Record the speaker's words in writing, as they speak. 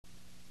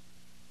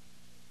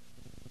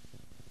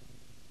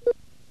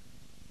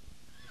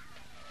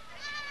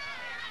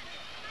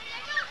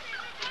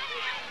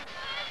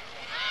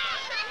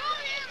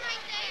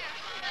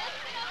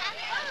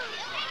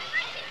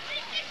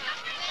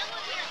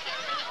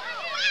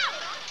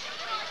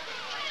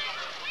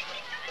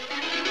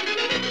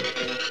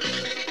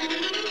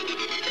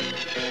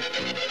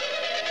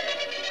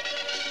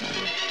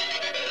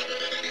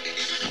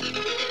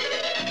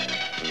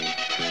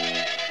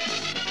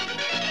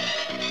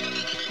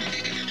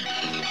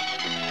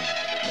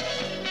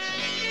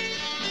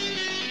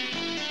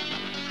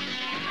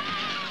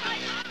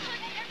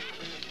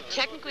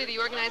Actually,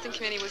 the organizing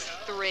committee was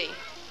 3.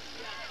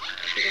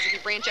 Because if you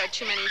branch out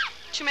too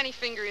many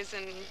fingers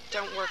and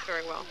don't work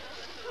very well.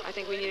 I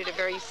think we needed a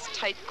very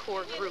tight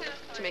core group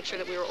to make sure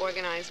that we were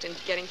organized and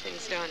getting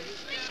things done.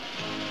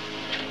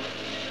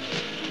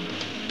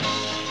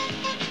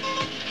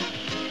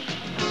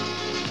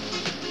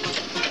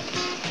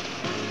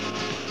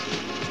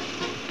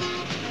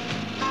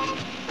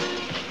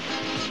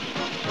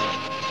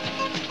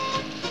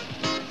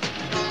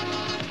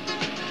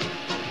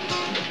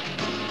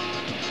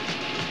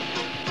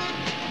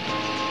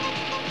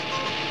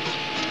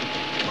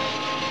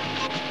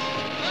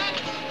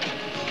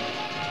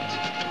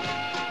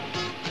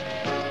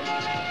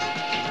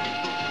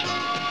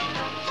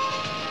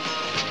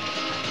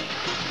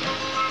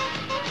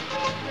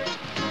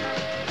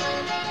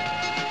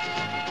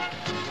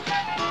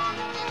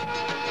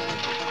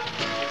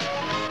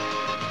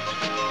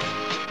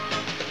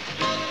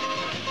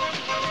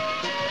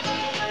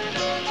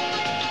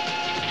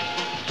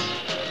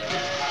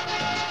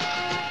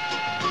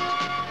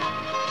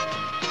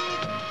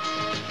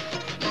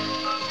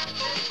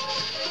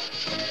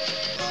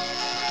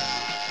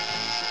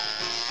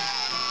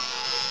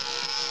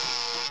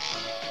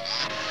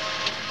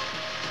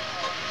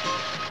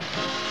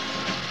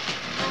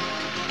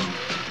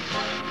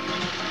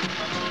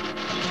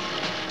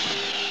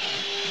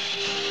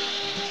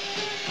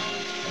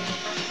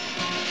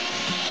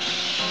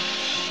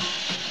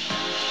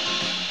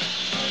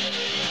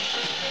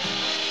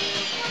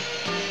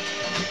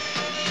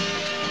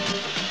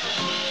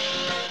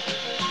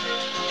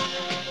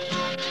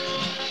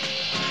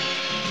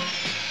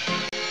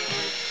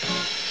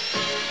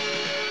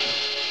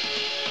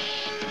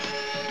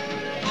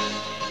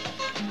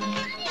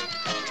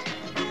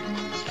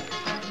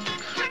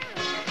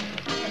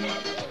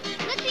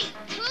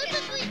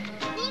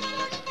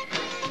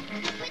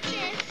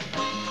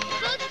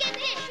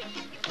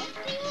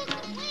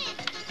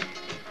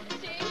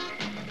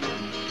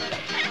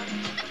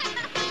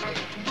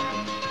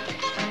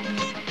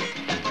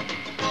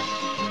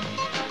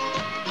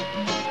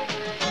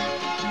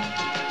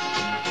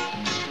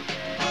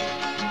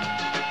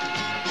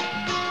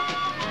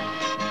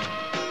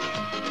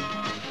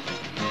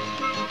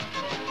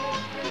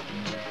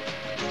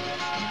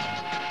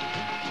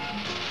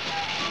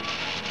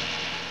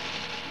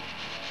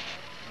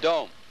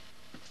 Dome,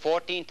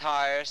 14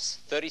 tires,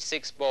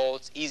 36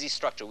 bolts, easy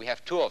structure. We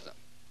have 2 of them,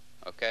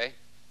 okay?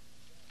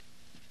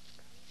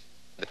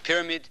 The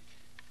pyramid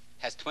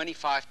has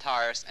 25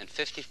 tires and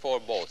 54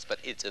 bolts, but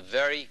it's a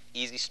very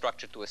easy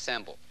structure to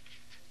assemble.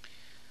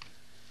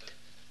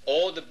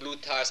 All the blue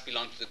tires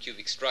belong to the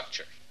cubic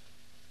structure.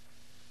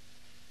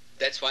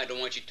 That's why I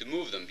don't want you to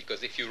move them,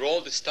 because if you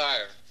roll this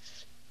tire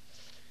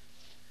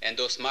and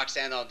those marks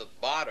end on the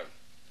bottom,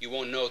 you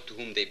won't know to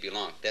whom they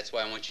belong. That's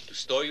why I want you to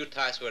store your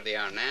tires where they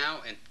are now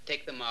and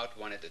take them out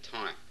one at a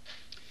time.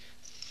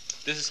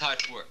 This is how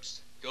it works.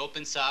 It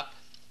opens up.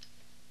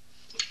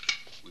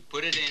 We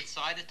put it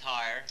inside the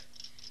tire,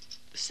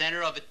 the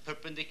center of it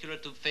perpendicular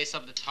to the face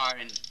of the tire,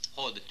 and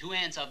hold the 2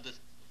 ends of the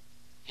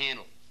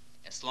handle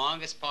as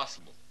long as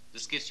possible.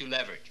 This gives you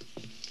leverage.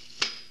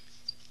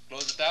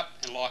 Close it up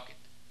and lock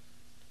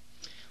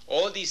it.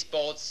 All these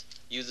bolts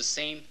use the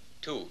same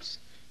tools,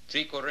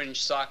 3/4-inch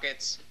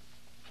sockets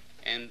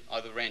and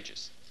other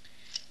wrenches.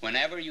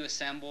 Whenever you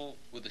assemble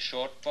with the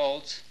short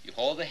bolts, you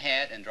hold the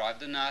head and drive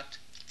the nut.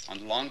 On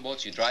the long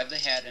bolts, you drive the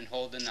head and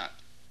hold the nut.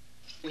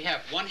 We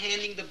have 1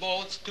 handling the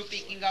bolts, 2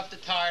 picking up the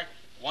tire,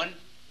 1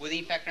 with the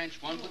impact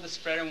wrench, 1 with the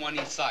spreader, and 1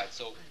 inside.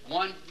 So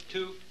 1,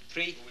 2,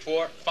 3,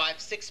 4,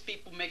 5, 6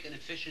 people make an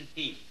efficient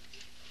team.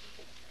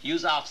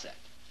 Use offset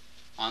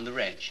on the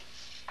wrench.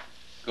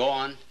 Go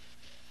on.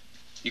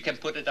 You can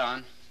put it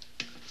on.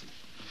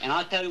 And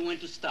I'll tell you when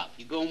to stop.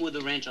 You go on with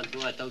the wrench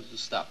until I tell you to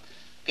stop.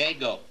 Okay,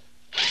 go.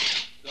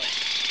 Go.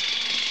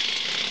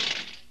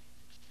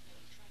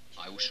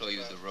 I will show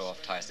you the row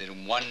of tires. They're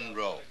in 1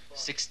 row,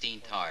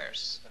 16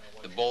 tires.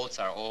 The bolts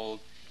are all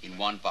in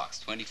 1 box,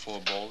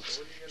 24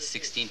 bolts,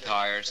 16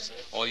 tires.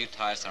 All your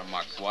tires are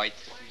marked white.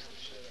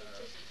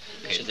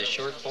 Okay. So they're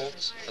short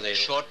bolts? Are they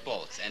short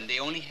bolts, and they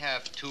only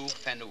have 2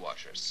 fender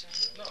washers.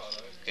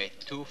 Okay,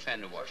 2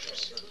 fender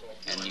washers.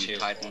 And you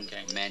tighten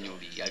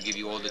manually. I'll give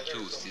you all the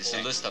tools. This is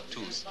a list of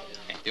tools.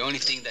 Okay. The only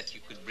thing that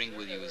you could bring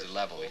with you is a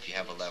level, if you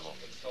have a level.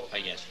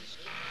 I guess.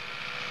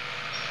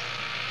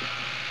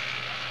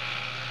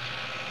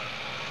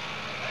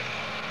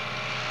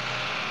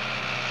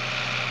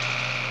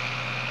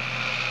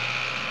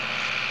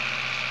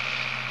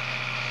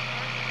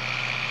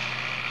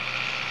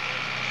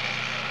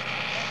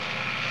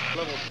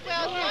 Well,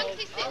 as long as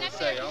he's sitting up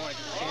there. I want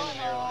to stand in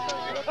there and try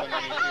to get up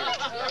underneath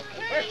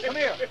here. Hey, come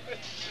here.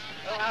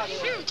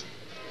 Shoot.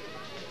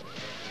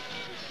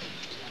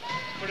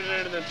 Put it in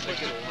and then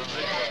flick it.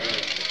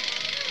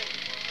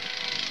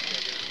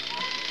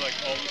 It's like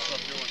all this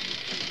stuff going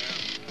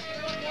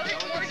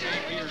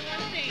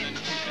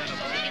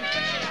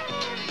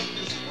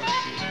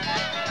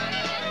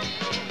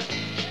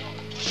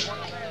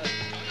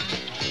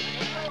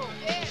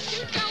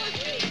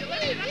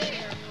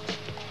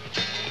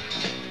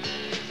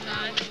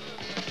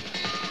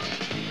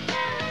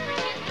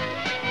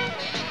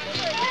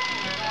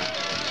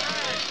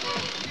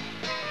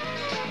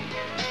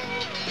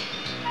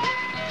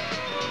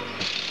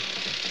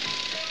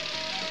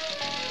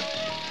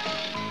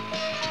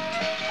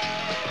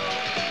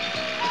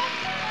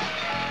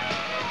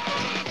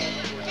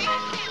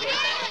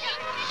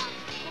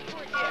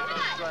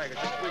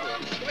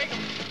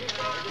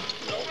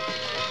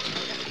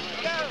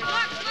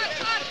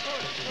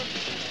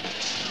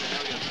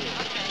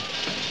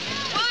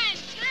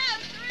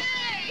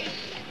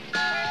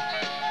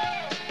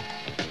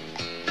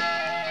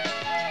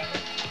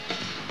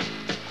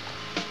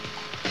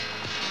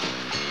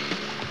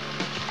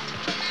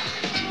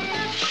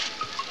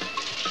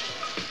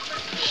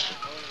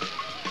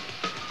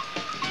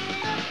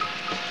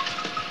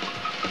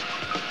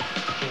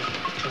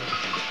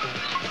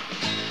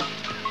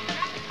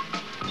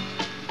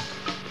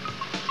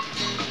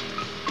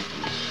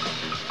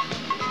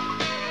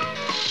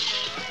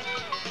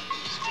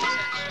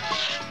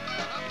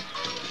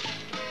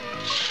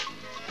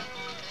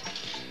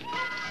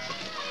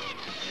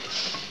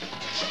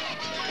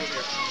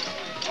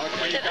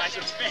you guys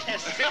are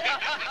fast. All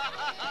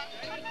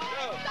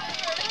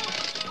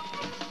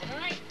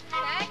right,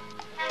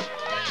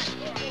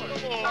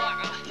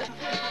 set,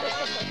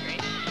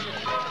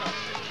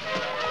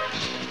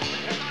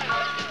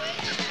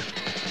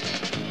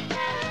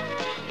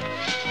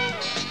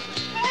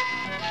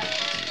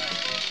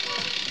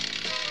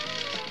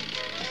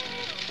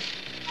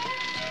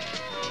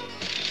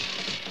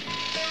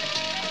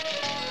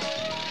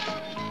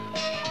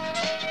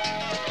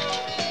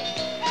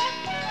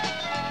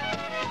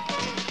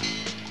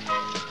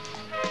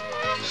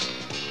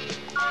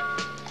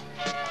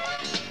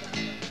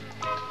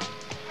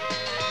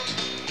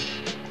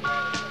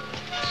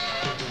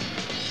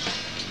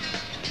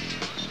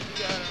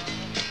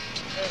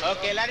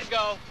 Okay, let it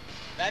go.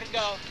 Let it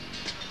go.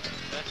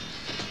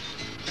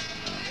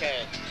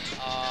 Okay.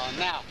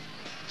 Now,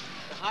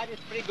 the height is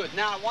pretty good.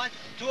 Now, I want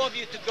two of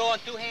you to go on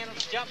two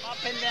handles, jump up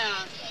and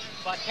down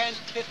about 10,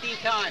 15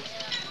 times.